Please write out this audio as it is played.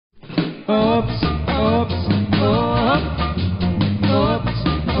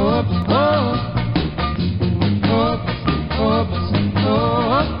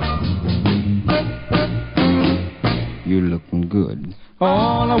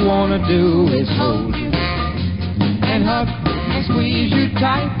wanna do is hold you and hug and squeeze you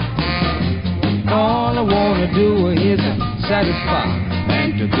tight. All I wanna do is satisfy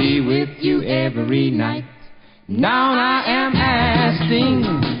and to be with you every night. Now I am asking,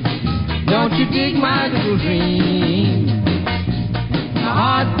 don't you dig my little dream? My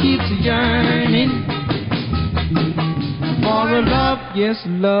heart keeps yearning for a love, yes,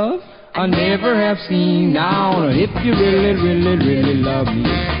 love I never have seen. Now if you really, really, really love me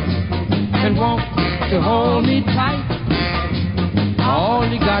and want to hold me tight, all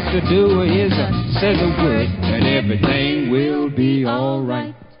you got to do is say the word and everything will be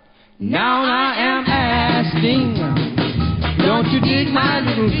alright. Now I am asking, don't you dig my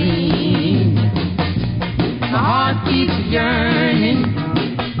little dream? My heart keeps yearning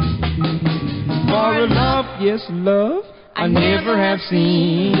for a love, yes, love I never have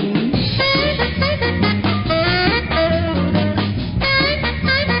seen.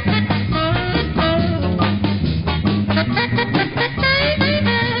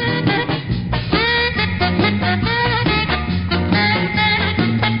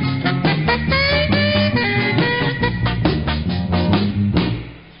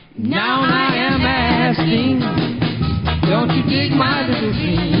 Now I am asking, don't you dig my little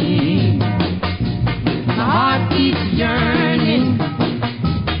dream? My heart keeps yearning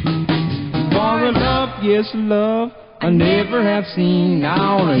for a love, yes, love I never have seen.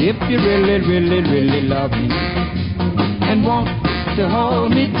 Now if you really, really, really love me and want to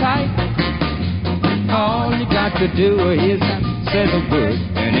hold me tight, all you got to do is say the word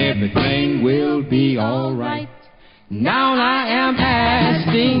and everything will be alright. Now I am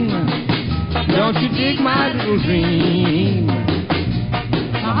asking, don't you dig my little dream?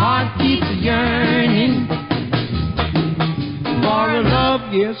 My heart keeps yearning for a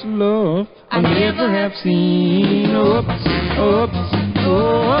love, yes, love I never have seen. Oops, oops,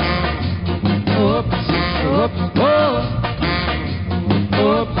 oops, oops, oops,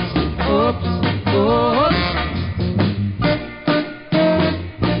 oops, oops, oops.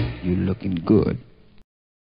 You're looking good.